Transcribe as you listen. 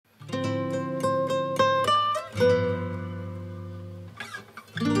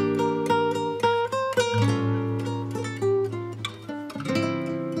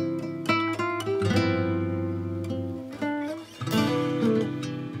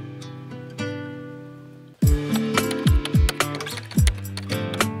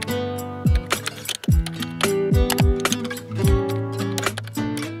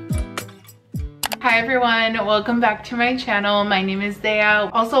everyone, welcome back to my channel. My name is Deya.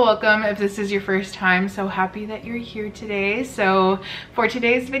 Also welcome if this is your first time. So happy that you're here today. So for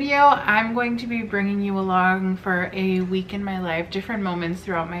today's video, I'm going to be bringing you along for a week in my life, different moments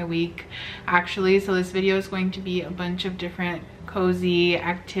throughout my week actually. So this video is going to be a bunch of different cozy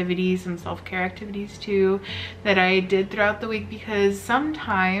activities and self-care activities too that I did throughout the week, because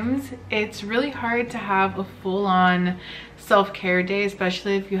sometimes it's really hard to have a full-on self-care day,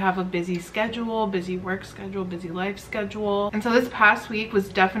 especially if you have a busy schedule, busy work schedule, busy life schedule. And so this past week was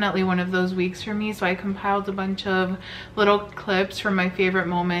definitely one of those weeks for me. So I compiled a bunch of little clips from my favorite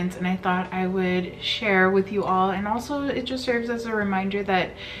moments, and I thought I would share with you all. And also it just serves as a reminder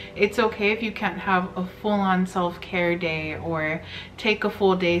that it's okay if you can't have a full-on self-care day or take a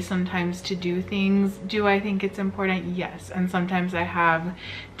full day sometimes to do things. Do I think it's important? Yes. And sometimes I have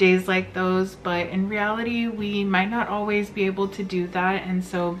days like those, but in reality we might not always be able to do that. And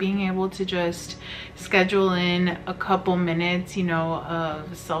so being able to just schedule in a couple minutes, you know,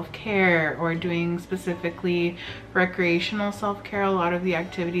 of self-care or doing specifically recreational self-care. A lot of the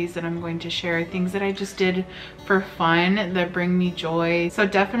activities that I'm going to share are things that I just did for fun that bring me joy. So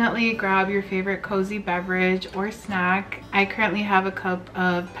definitely grab your favorite cozy beverage or snack. I currently have a cup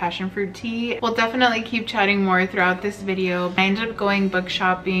of passion fruit tea. We'll definitely keep chatting more throughout this video. I ended up going book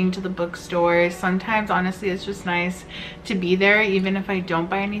shopping to the bookstore. Sometimes honestly it's just nice to be there. Even if I don't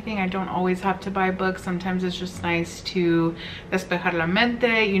buy anything, I don't always have to buy books. Sometimes it's just nice to despejar la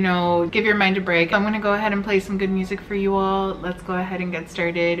mente, you know, give your mind a break. I'm gonna go ahead and play some good music for you all. Let's go ahead and get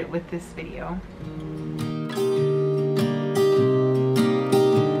started with this video.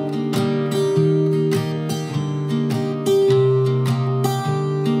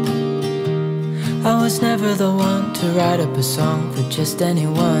 I was never the one to write up a song for just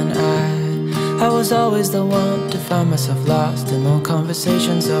anyone. I was always the one to find myself lost in old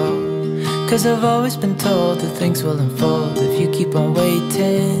conversations. Oh, 'cause I've always been told that things will unfold if you keep on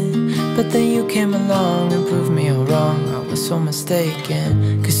waiting. But then you came along and proved me all wrong. I was so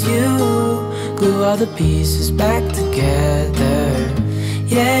mistaken, 'cause you glue all the pieces back together.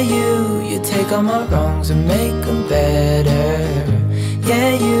 Yeah, you take all my wrongs and make them better.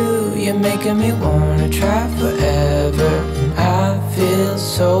 Yeah, you're making me wanna try forever. And I feel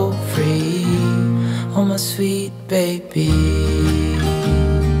so free, oh my sweet baby.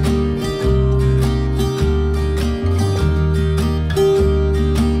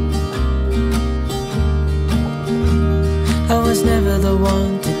 I was never the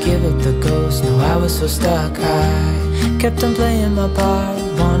one to give up the ghost. No, I was so stuck. I kept on playing my part,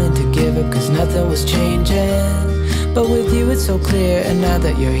 wanting to give up 'cause nothing was changing. But with you it's so clear, and now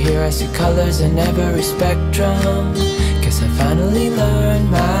that you're here I see colors in every spectrum. Guess I finally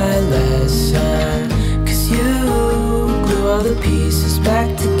learned my lesson, 'cause you glue all the pieces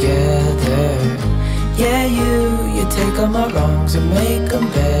back together. Yeah, you take all my wrongs and make them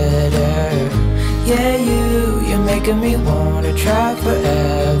better. Yeah, you're making me wanna try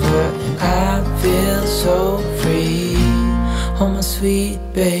forever. And I feel so free, oh my sweet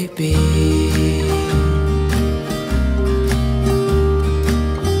baby.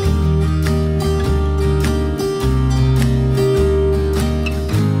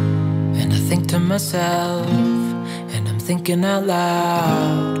 Myself, and I'm thinking out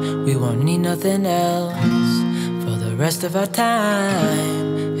loud, we won't need nothing else for the rest of our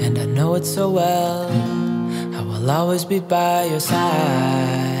time. And I know it so well, I will always be by your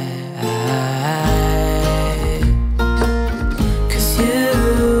side. 'Cause you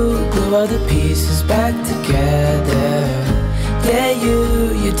glue all the pieces back together. Yeah,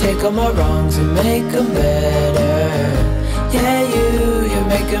 you take all my wrongs and make them better. Yeah, you're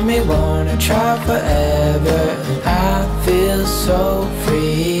making me wanna try forever. And I feel so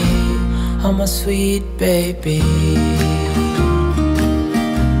free, oh my sweet baby.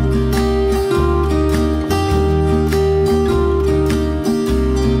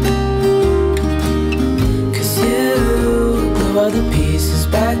 'Cause you glue all the pieces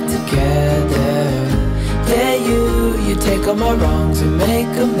back together. Yeah, you take all my wrongs and make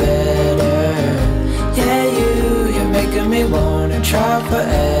them better. Yeah, you're making me wanna try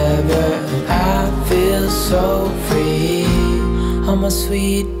forever. And I feel so free, oh my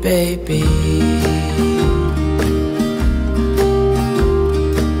sweet baby.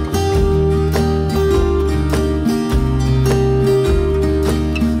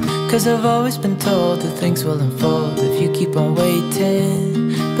 'Cause I've always been told that things will unfold if you keep on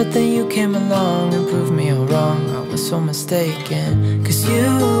waiting. But then you came along and proved me all wrong. I was so mistaken, 'cause you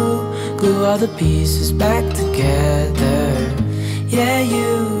glue all the pieces back together. Yeah, you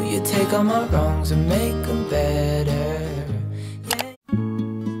take all my wrongs and make them better. Yeah.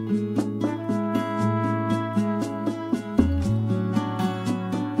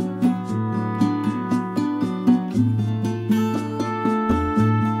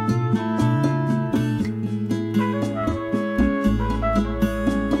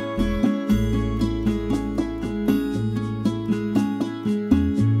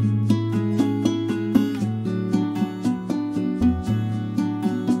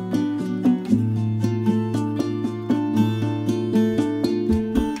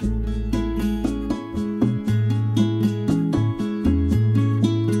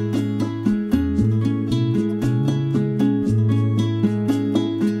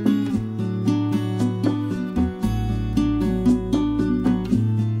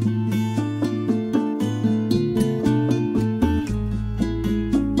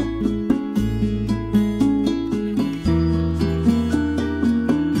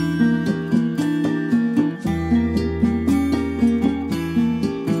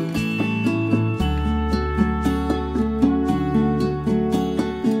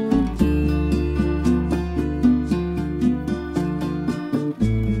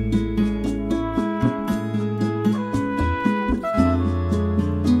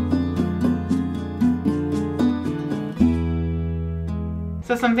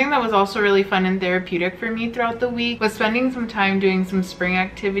 something that was also really fun and therapeutic for me throughout the week was spending some time doing some spring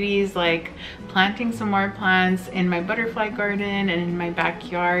activities, like planting some more plants in my butterfly garden and in my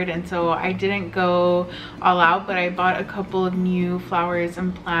backyard. And so I didn't go all out, but I bought a couple of new flowers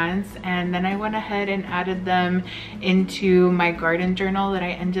and plants, and then I went ahead and added them into my garden journal that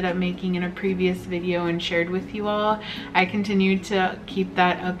I ended up making in a previous video and shared with you all. I continue to keep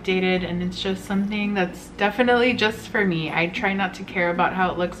that updated, and it's just something that's definitely just for me. I try not to care about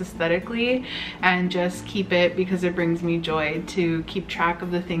how it looks aesthetically and just keep it because it brings me joy to keep track of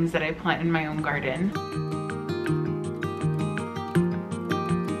the things that I plant in my own garden.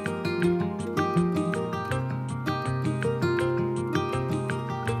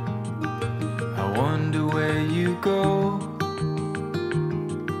 I wonder where you go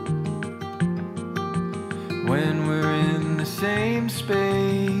when we're in the same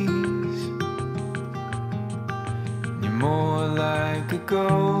space. You're more like a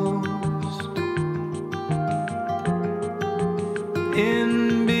ghost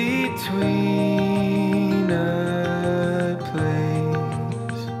in between a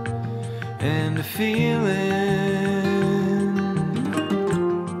place and a feeling.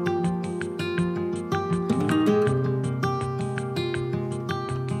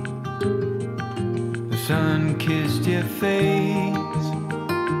 The sun kissed your face,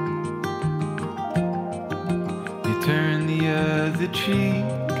 you turned the other cheek,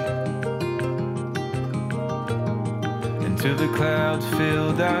 until the clouds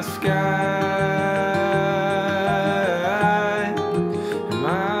filled our sky. Am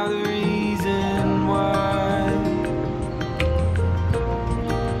I the reason why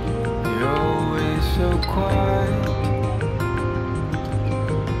you're always so quiet?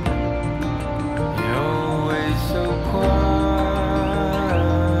 You're always so quiet.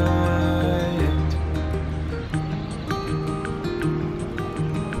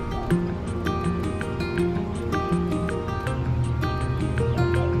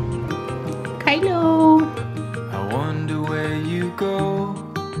 Hello. I wonder where you go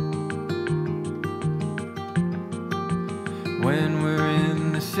when we're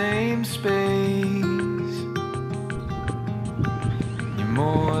in the same space. You're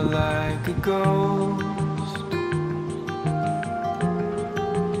more like a ghost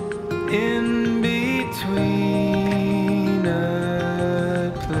in between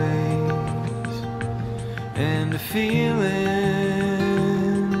a place and a feeling.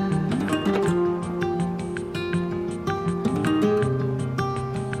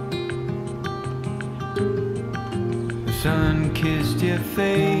 The sun kissed your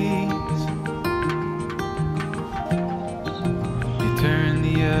face, you turned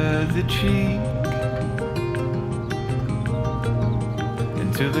the other cheek,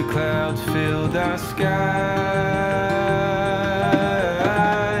 until the clouds filled our sky.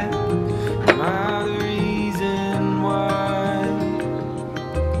 Am I the reason why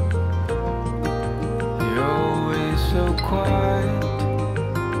you're always so quiet?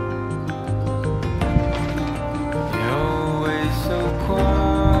 So quiet.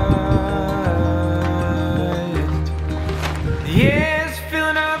 Yeah, it's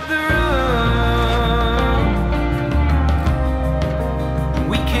filling up the room.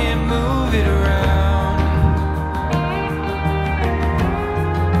 We can't move it around.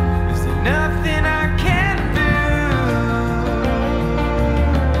 Is there nothing I can do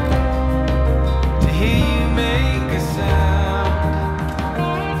to hear you make a sound?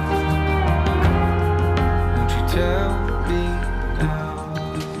 Won't you tell me?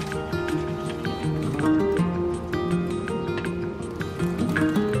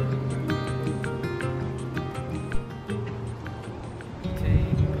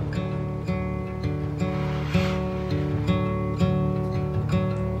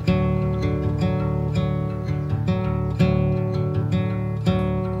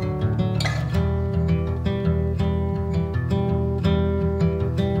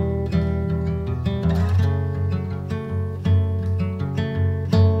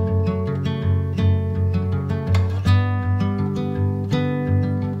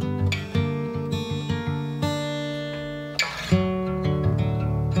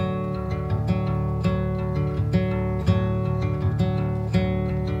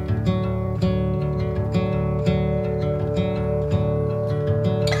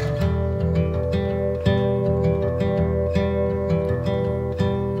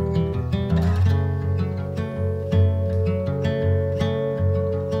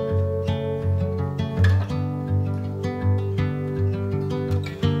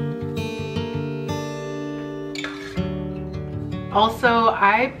 Also,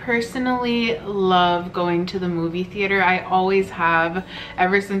 I personally love going to the movie theater. I always have,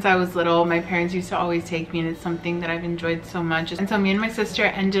 ever since I was little. My parents used to always take me, and it's something that I've enjoyed so much. And so me and my sister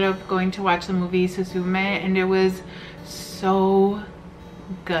ended up going to watch the movie Suzume, and it was so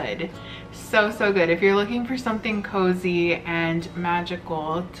good. So good. If you're looking for something cozy and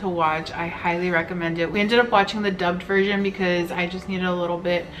magical to watch, I highly recommend it. We ended up watching the dubbed version because I just needed a little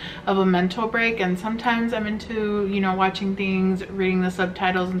bit of a mental break, and sometimes I'm into, you know, watching things, reading the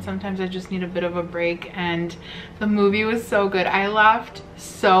subtitles, and sometimes I just need a bit of a break. And the movie was so good. I laughed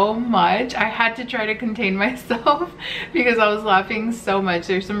so much. I had to try to contain myself because I was laughing so much.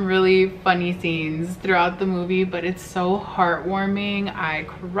 There's some really funny scenes throughout the movie, but it's so heartwarming. I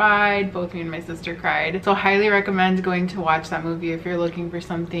cried. Both me and my sister cried. So highly recommend going to watch that movie if you're looking for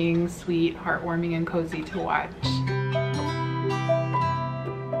something sweet, heartwarming, and cozy to watch.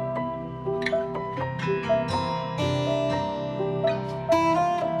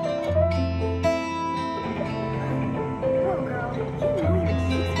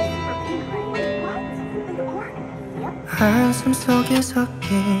 한숨 속에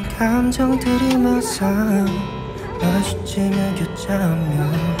섞인 감정들이 묘사 마주치며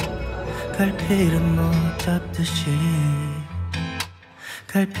교차하며 갈피를 못 잡듯이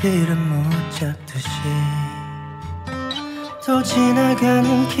갈피를 못 잡듯이 또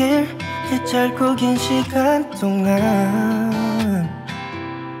지나가는 길 이 짧고 긴 시간 동안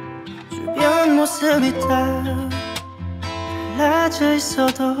주변 모습이 다 달라져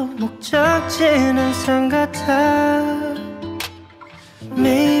있어도 목적지는 항상 같아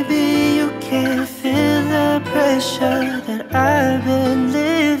Maybe you can feel the pressure that I've been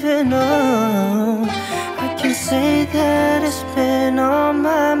living on I can say that it's been on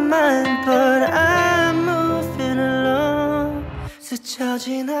my mind But I'm moving along 스쳐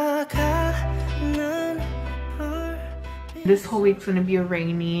지나가는 This whole week's gonna be a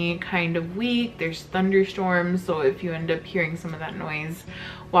rainy kind of week. There's thunderstorms, so if you end up hearing some of that noise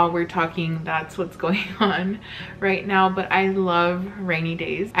while we're talking, that's what's going on right now. But I love rainy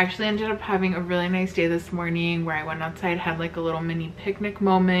days. I actually ended up having a really nice day this morning where I went outside, had like a little mini picnic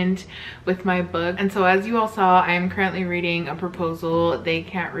moment with my book. And so as you all saw, I am currently reading A Proposal They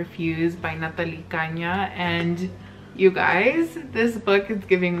Can't Refuse by Natalie Caña, and you guys, this book is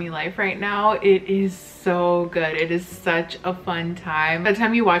giving me life right now. It is so good. It is such a fun time. By the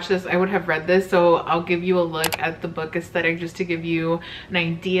time you watch this, I would have read this, so I'll give you a look at the book aesthetic just to give you an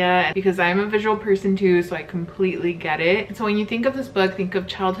idea, because I'm a visual person too, so I completely get it. So when you think of this book, think of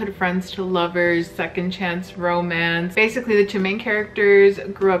childhood friends to lovers, second chance romance. Basically, the two main characters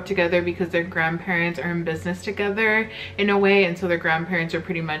grew up together because their grandparents are in business together in a way, and so their grandparents are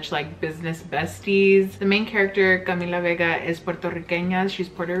pretty much like business besties. The main character, Camila Vega, is Puerto Riqueña. She's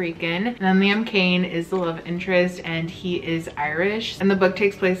Puerto Rican. And then Liam Kane is the love interest, and he is Irish. And the book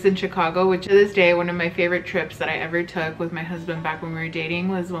takes place in Chicago, which to this day, one of my favorite trips that I ever took with my husband back when we were dating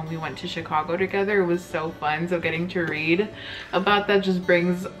was when we went to Chicago together. It was so fun. So getting to read about that just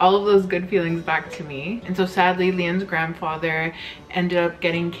brings all of those good feelings back to me. And so sadly, Liam's grandfather ended up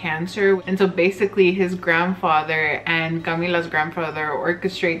getting cancer, and so basically his grandfather and Camila's grandfather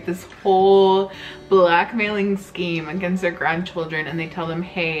orchestrate this whole blackmailing scheme against their grandchildren, and they tell them,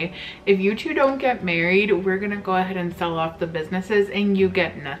 hey, if you two don't get married, we're gonna go ahead and sell off the businesses and you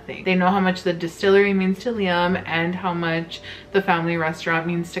get nothing. They know how much the distillery means to Liam and how much the family restaurant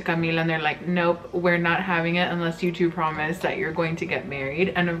means to Camila, and they're like, nope, we're not having it unless you two promise that you're going to get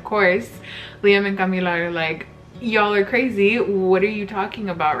married. And of course, Liam and Camila are like, y'all are crazy, what are you talking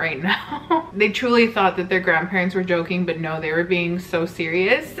about right now? They truly thought that their grandparents were joking, but no, they were being so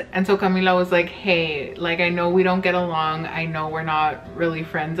serious. And so Camila was like, hey, like, I know we don't get along, I know we're not really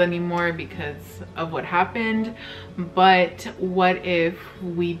friends anymore because of what happened, but what if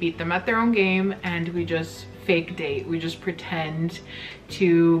we beat them at their own game and we just fake date, we just pretend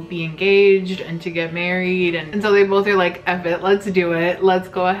to be engaged and to get married? And so they both are like, F it, let's do it, let's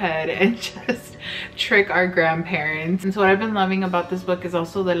go ahead and just trick our grandparents. And so what I've been loving about this book is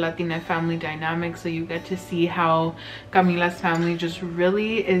also the Latina family dynamic. So you get to see how Camila's family just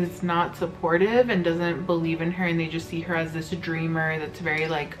really is not supportive and doesn't believe in her, and they just see her as this dreamer that's very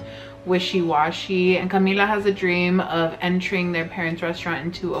like wishy-washy. And Camila has a dream of entering their parents' restaurant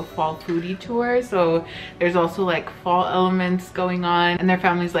into a fall foodie tour, so there's also like fall elements going on, and their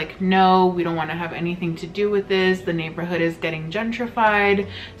family's like, no, we don't want to have anything to do with this, the neighborhood is getting gentrified,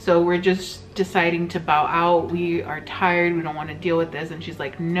 so we're just deciding to bow out, we are tired, we don't want to deal with this. And she's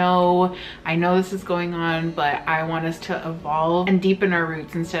like, no, I know this is going on, but I want us to evolve and deepen our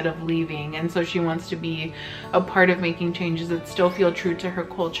roots instead of leaving. And so she wants to be a part of making changes that still feel true to her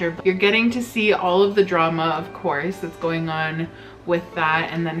culture. But you're getting to see all of the drama, of course, that's going on with that,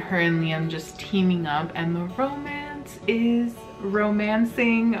 and then her and Liam just teaming up, and the romance is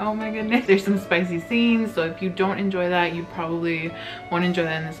romancing. Oh my goodness, there's some spicy scenes, so if you don't enjoy that, you probably won't enjoy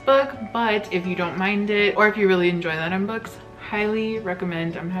that in this book. But if you don't mind it, or if you really enjoy that in books, highly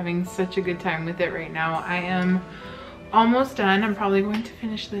recommend. I'm having such a good time with it right now. I am almost done. I'm probably going to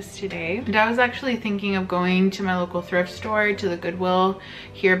finish this today. And I was actually thinking of going to my local thrift store, to the Goodwill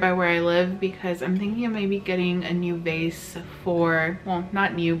here by where I live, because I'm thinking of maybe getting a new vase for, well,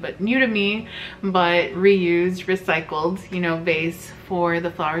 not new, but new to me, but reused, recycled, you know, vase for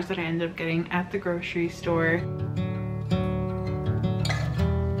the flowers that I ended up getting at the grocery store.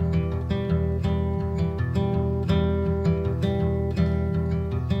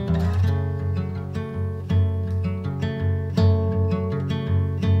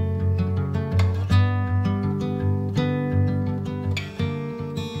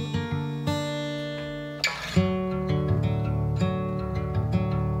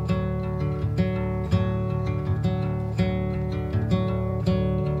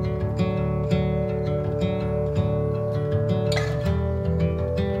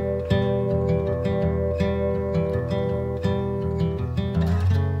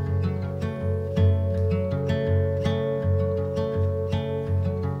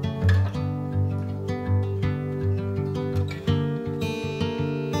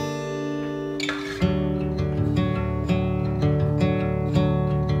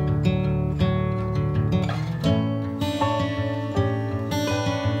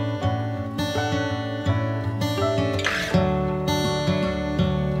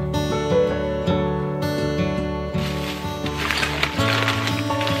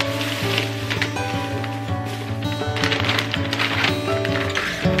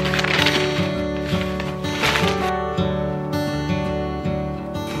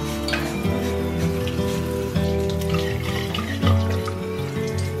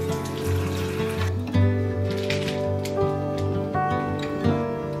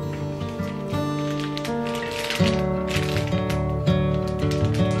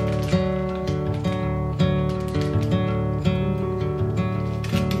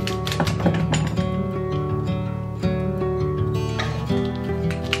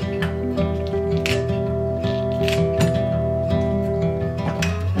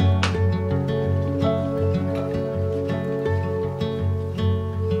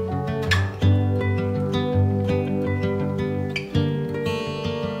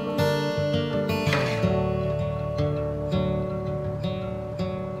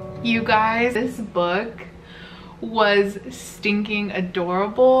 You guys, this book was stinking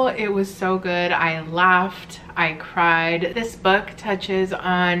adorable. It was so good. I laughed, I cried. This book touches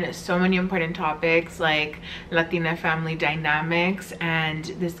on so many important topics like Latina family dynamics, and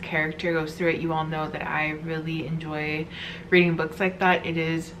this character goes through it. You all know that I really enjoy reading books like that. It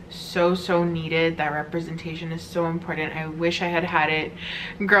is so needed. That representation is so important. I wish I had had it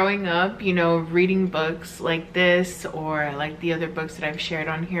growing up. You know, reading books like this or like the other books that I've shared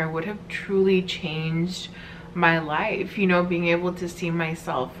on here would have truly changed my life, you know, being able to see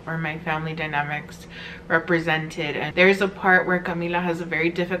myself or my family dynamics represented. And there's a part where Camila has a very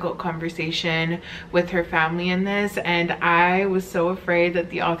difficult conversation with her family in this, and I was so afraid that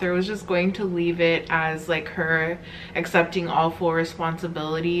the author was just going to leave it as like her accepting all full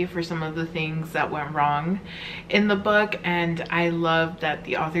responsibility for some of the things that went wrong in the book. And I love that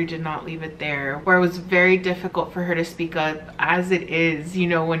the author did not leave it there, where it was very difficult for her to speak up, as it is, you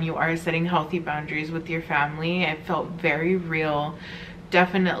know, when you are setting healthy boundaries with your family. It felt very real,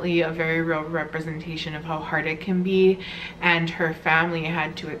 definitely a very real representation of how hard it can be, and her family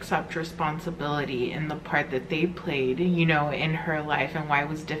had to accept responsibility in the part that they played, you know, in her life, and why it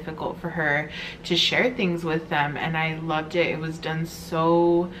was difficult for her to share things with them. And I loved it. It was done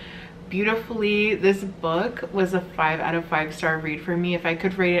so beautifully. This book was a 5 out of 5 star read for me. If I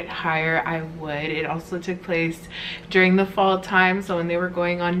could rate it higher, I would. It also took place during the fall time, so when they were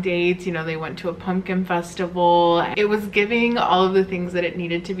going on dates, you know, they went to a pumpkin festival. It was giving all of the things that it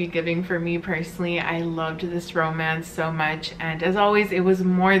needed to be giving for me personally. I loved this romance so much, and as always, it was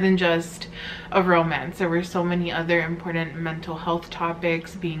more than just a romance. There were so many other important mental health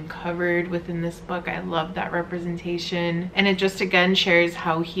topics being covered within this book. I love that representation, and it just again shares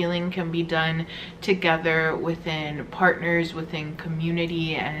how healing can be done together within partners, within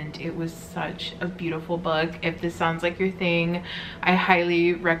community, and it was such a beautiful book. If this sounds like your thing, I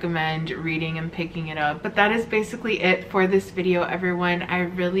highly recommend reading and picking it up. But that is basically it for this video, everyone. I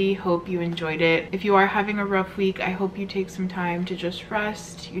really hope you enjoyed it. If you are having a rough week, I hope you take some time to just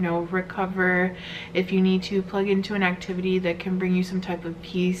rest, you know, recover, or if you need to plug into an activity that can bring you some type of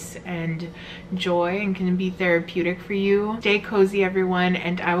peace and joy and can be therapeutic for you. Stay cozy, everyone,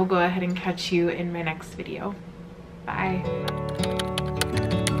 and I will go ahead and catch you in my next video. Bye.